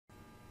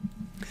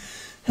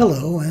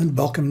Hello and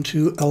welcome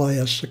to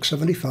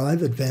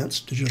LIS675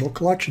 Advanced Digital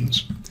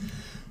Collections.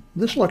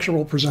 This lecture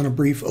will present a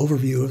brief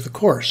overview of the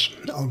course.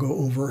 I'll go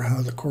over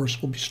how the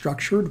course will be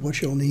structured,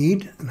 what you'll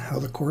need, and how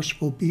the course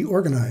will be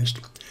organized.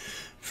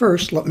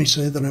 First, let me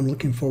say that I'm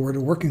looking forward to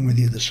working with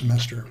you this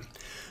semester.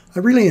 I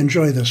really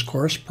enjoy this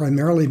course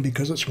primarily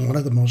because it's one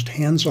of the most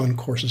hands-on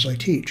courses I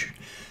teach,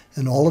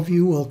 and all of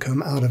you will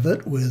come out of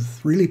it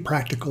with really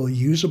practical,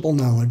 usable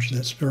knowledge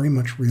that's very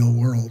much real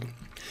world.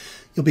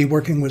 You'll be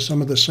working with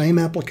some of the same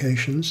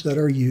applications that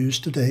are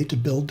used today to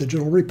build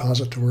digital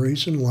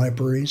repositories in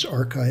libraries,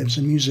 archives,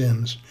 and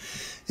museums.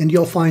 And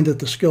you'll find that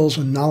the skills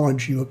and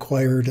knowledge you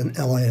acquired in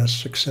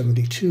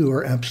LIS672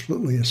 are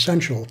absolutely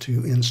essential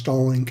to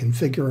installing,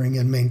 configuring,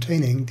 and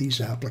maintaining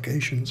these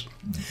applications.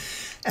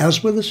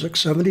 As with the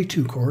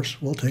 672 course,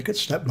 we'll take it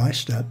step by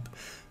step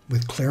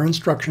with clear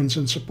instructions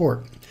and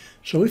support.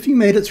 So if you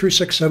made it through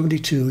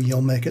 672,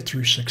 you'll make it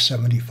through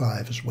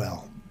 675 as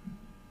well.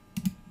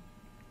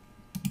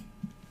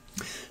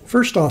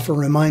 First off, a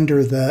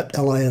reminder that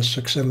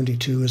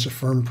LIS672 is a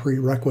firm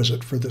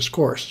prerequisite for this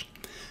course.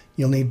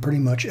 You'll need pretty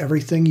much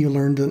everything you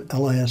learned in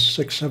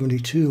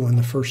LIS672 in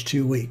the first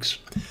 2 weeks.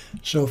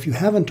 So if you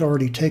haven't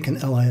already taken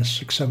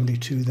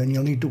LIS672, then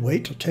you'll need to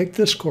wait to take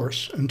this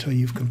course until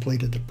you've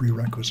completed the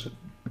prerequisite.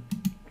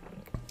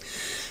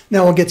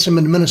 Now we'll get some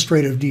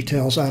administrative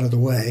details out of the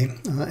way,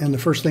 and the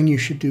first thing you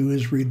should do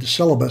is read the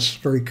syllabus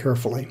very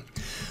carefully.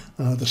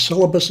 The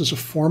syllabus is a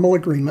formal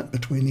agreement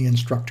between the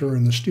instructor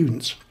and the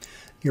students.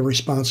 You're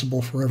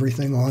responsible for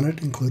everything on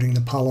it, including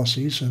the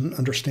policies and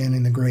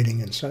understanding the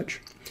grading and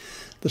such.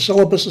 The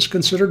syllabus is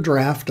considered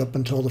draft up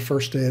until the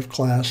first day of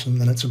class,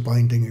 and then it's a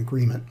binding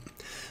agreement.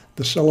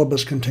 The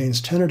syllabus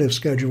contains tentative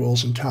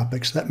schedules and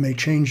topics that may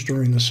change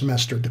during the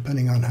semester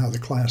depending on how the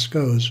class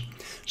goes,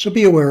 so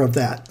be aware of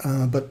that,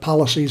 but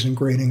policies and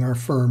grading are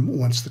firm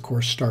once the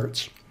course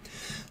starts.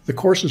 The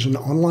course is an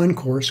online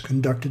course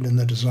conducted in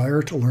the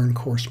Desire to Learn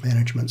course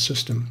management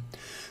system.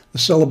 The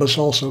syllabus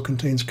also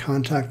contains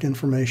contact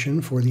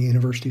information for the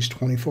university's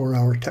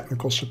 24-hour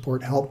technical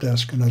support help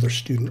desk and other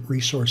student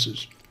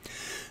resources.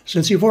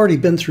 Since you've already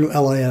been through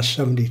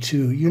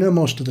LIS72, you know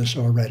most of this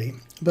already,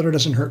 but it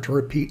doesn't hurt to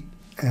repeat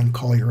and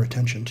call your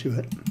attention to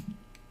it.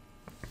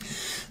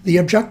 The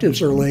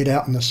objectives are laid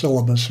out in the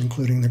syllabus,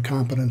 including the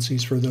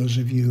competencies for those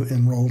of you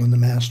enrolled in the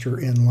Master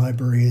in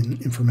Library and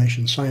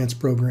Information Science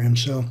program,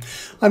 so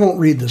I won't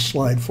read this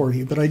slide for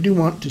you, but I do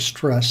want to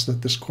stress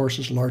that this course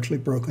is largely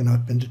broken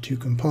up into 2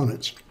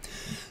 components.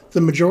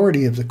 The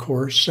majority of the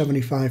course,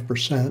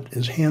 75%,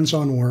 is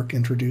hands-on work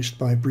introduced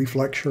by brief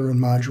lecture and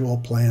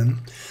module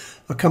plan,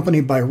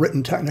 accompanied by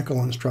written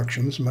technical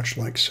instructions, much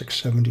like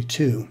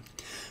 672.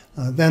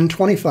 Then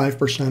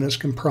 25% is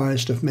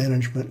comprised of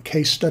management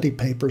case study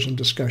papers and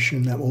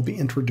discussion that will be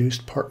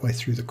introduced partway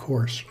through the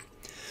course.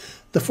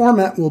 The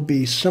format will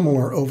be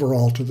similar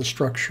overall to the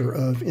structure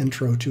of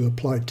Intro to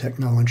Applied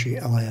Technology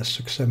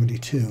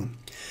LIS672.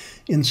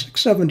 In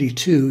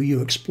 672,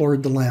 you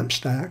explored the LAMP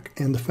stack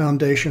and the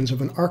foundations of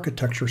an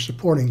architecture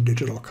supporting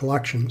digital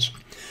collections.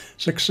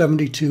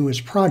 672 is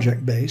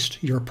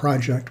project-based. Your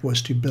project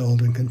was to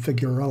build and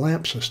configure a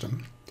LAMP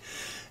system.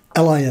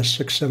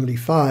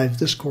 LIS675,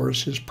 this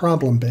course, is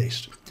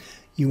problem-based.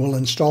 You will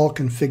install,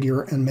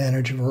 configure, and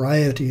manage a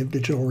variety of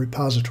digital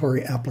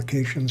repository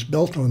applications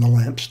built on the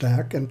LAMP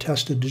stack and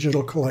test a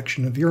digital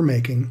collection of your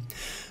making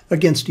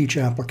against each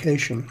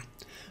application.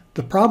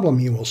 The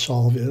problem you will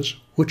solve is,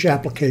 which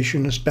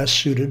application is best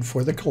suited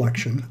for the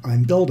collection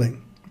I'm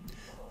building?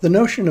 The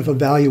notion of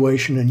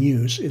evaluation and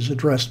use is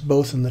addressed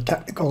both in the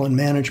technical and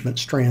management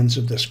strands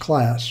of this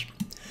class.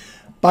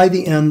 By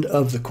the end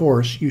of the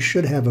course, you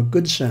should have a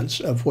good sense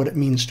of what it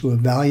means to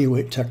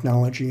evaluate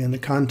technology in the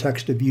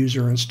context of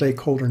user and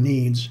stakeholder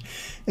needs,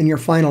 and your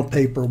final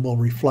paper will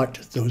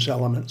reflect those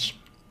elements.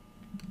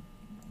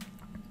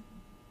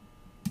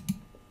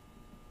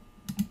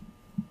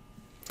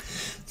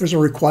 There's a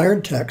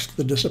required text,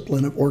 The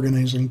Discipline of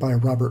Organizing by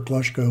Robert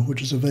Glushko,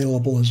 which is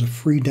available as a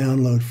free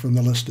download from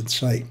the listed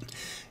site.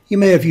 You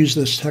may have used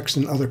this text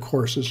in other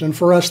courses, and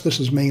for us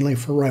this is mainly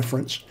for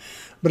reference.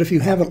 But if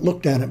you haven't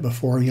looked at it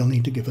before, you'll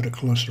need to give it a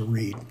closer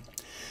read.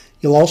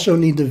 You'll also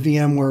need the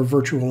VMware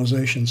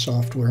virtualization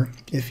software.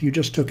 If you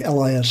just took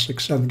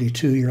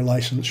LIS672, your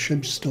license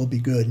should still be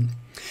good.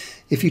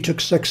 If you took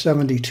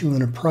 672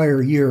 in a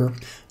prior year,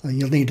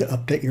 you'll need to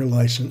update your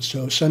license.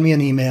 So send me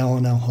an email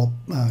and I'll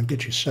help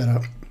get you set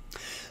up.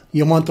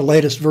 You'll want the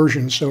latest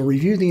version, so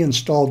review the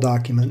install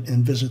document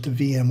and visit the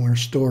VMware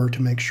store to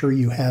make sure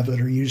you have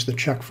it, or use the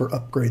check for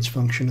upgrades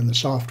function in the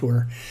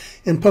software,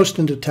 and post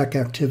into Tech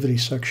Activity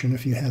section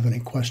if you have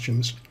any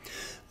questions.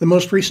 The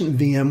most recent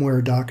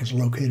VMware doc is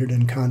located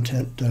in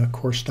Content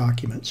Course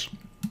Documents.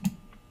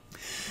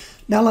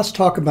 Now let's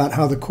talk about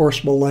how the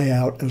course will lay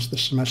out as the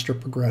semester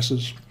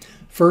progresses.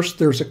 First,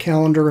 there's a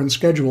calendar and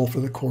schedule for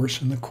the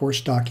course in the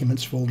Course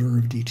Documents folder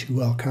of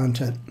D2L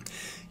content.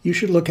 You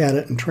should look at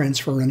it and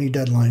transfer any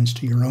deadlines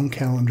to your own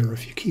calendar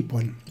if you keep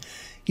one.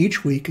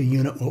 Each week, a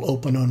unit will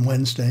open on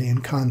Wednesday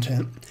in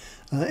content.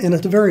 And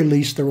at the very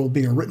least, there will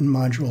be a written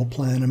module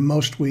plan, and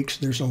most weeks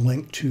there's a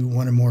link to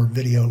one or more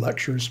video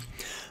lectures,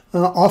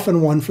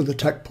 often one for the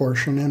tech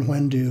portion, and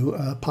when due,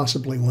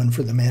 possibly one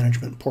for the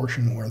management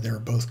portion where they're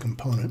both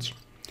components.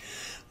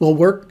 We'll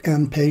work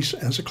and pace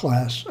as a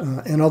class,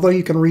 and although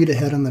you can read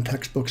ahead in the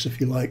textbooks if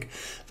you like,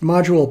 the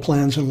module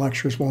plans and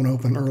lectures won't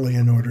open early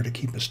in order to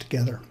keep us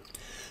together.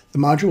 The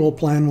module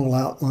plan will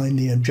outline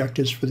the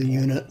objectives for the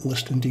unit,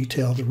 list in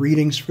detail the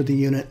readings for the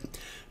unit,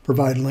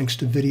 provide links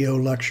to video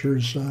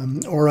lectures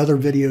or other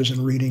videos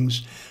and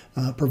readings,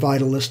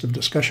 provide a list of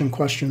discussion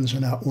questions,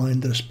 and outline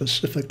the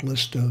specific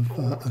list of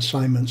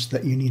assignments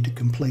that you need to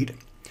complete.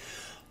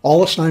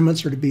 All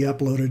assignments are to be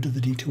uploaded to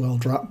the D2L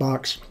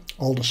Dropbox.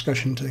 All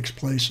discussion takes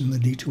place in the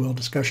D2L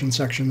discussion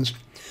sections.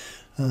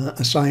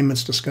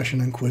 Assignments,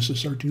 discussion, and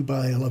quizzes are due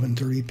by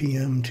 11:30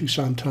 p.m.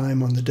 Tucson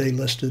time on the day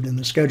listed in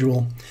the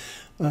schedule.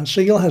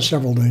 So you'll have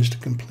several days to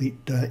complete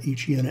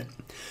each unit.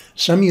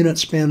 Some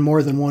units span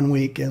more than 1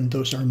 week, and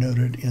those are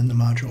noted in the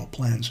module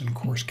plans and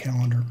course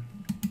calendar.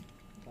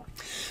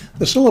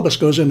 The syllabus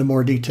goes into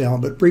more detail,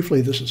 but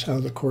briefly this is how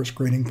the course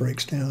grading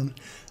breaks down.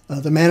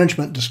 The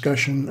management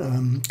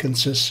discussion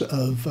consists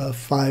of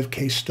 5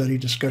 case study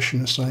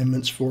discussion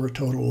assignments for a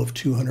total of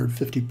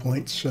 250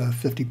 points,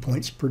 50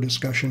 points per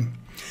discussion.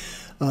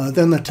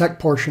 Then the tech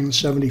portion,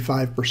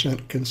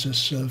 75%,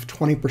 consists of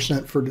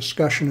 20% for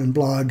discussion and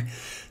blog,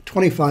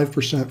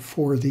 25%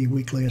 for the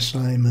weekly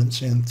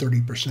assignments, and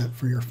 30%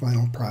 for your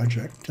final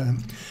project.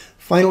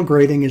 Final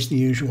grading is the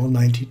usual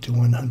 90 to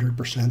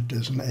 100%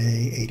 as an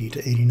A, 80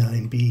 to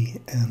 89B,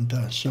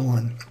 and so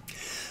on.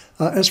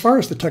 As far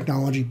as the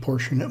technology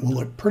portion, it will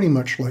look pretty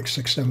much like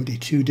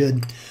 672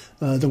 did.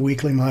 The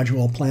weekly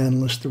module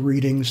plan lists the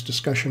readings,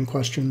 discussion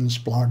questions,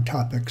 blog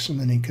topics, and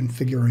any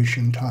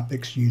configuration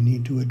topics you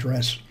need to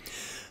address.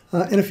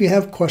 And if you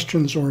have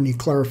questions or need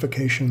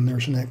clarification,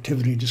 there's an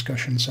activity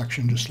discussion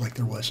section just like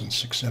there was in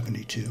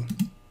 672.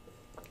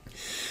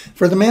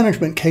 For the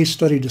management case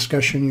study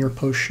discussion, your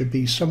post should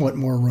be somewhat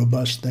more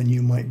robust than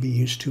you might be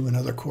used to in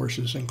other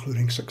courses,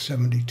 including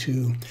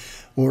 672,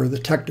 or the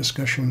tech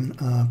discussion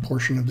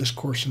portion of this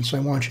course, since I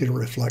want you to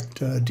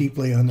reflect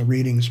deeply on the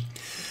readings.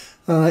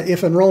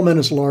 If enrollment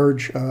is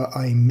large,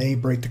 I may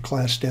break the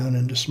class down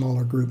into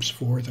smaller groups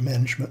for the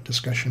management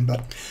discussion,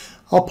 but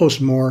I'll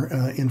post more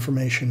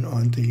information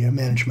on the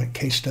management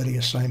case study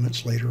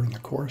assignments later in the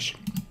course.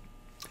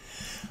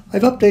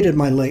 I've updated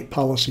my late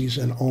policies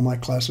in all my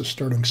classes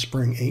starting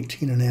spring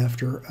 18 and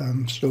after,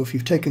 so if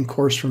you've taken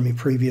course from me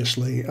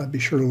previously, be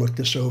sure to look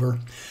this over.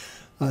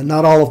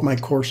 Not all of my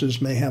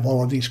courses may have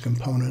all of these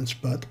components,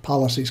 but the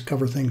policies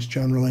cover things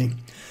generally.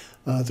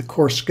 The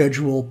course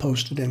schedule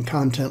posted in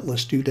content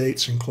lists due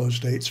dates and close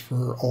dates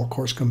for all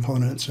course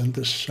components, and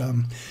this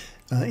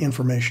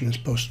information is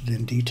posted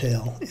in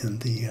detail in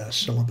the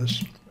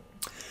syllabus.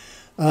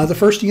 The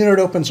first unit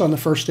opens on the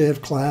first day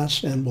of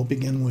class, and we'll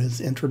begin with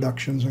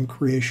introductions and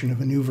creation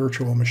of a new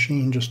virtual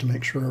machine just to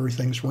make sure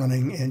everything's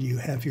running and you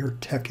have your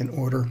tech in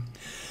order.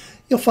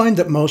 You'll find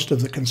that most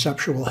of the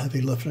conceptual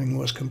heavy lifting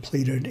was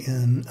completed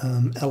in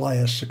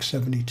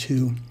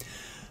LIS675.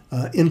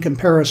 In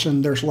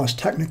comparison, there's less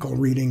technical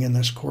reading in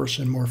this course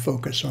and more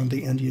focus on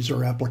the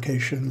end-user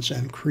applications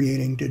and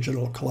creating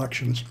digital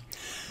collections.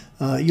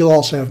 You'll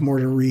also have more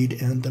to read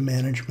in the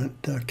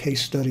management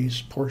case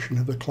studies portion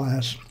of the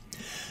class.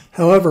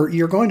 However,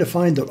 you're going to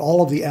find that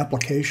all of the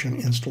application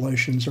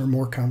installations are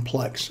more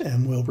complex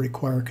and will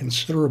require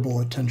considerable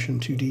attention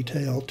to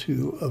detail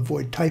to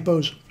avoid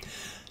typos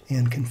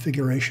and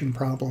configuration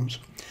problems.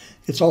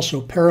 It's also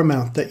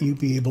paramount that you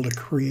be able to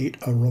create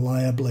a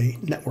reliably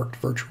networked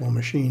virtual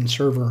machine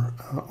server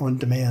on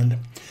demand.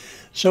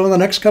 So in the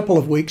next couple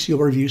of weeks, you'll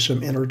review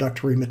some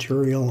introductory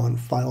material on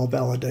file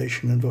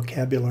validation and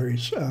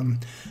vocabularies.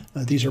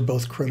 These are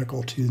both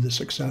critical to the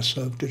success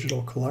of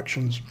digital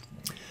collections.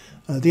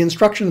 The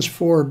instructions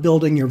for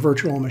building your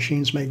virtual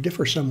machines may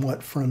differ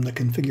somewhat from the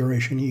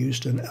configuration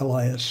used in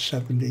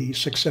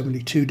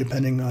LIS675,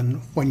 depending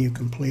on when you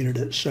completed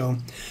it. So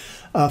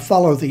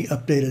follow the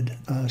updated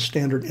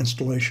standard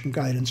installation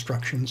guide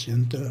instructions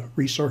in the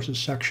resources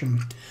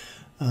section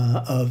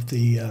of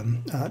the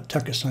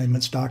tech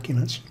assignments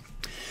documents.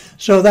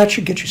 So that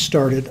should get you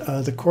started.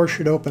 The course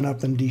should open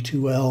up in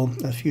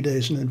D2L a few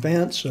days in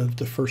advance of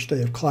the first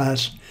day of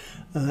class,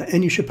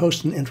 and you should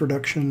post an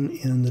introduction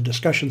in the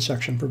discussion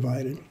section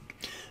provided.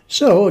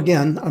 So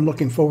again, I'm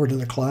looking forward to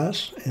the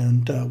class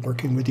and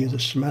working with you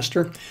this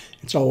semester.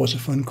 It's always a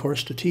fun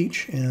course to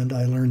teach, and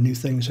I learn new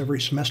things every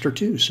semester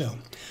too. So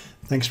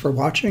thanks for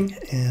watching,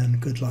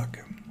 and good luck.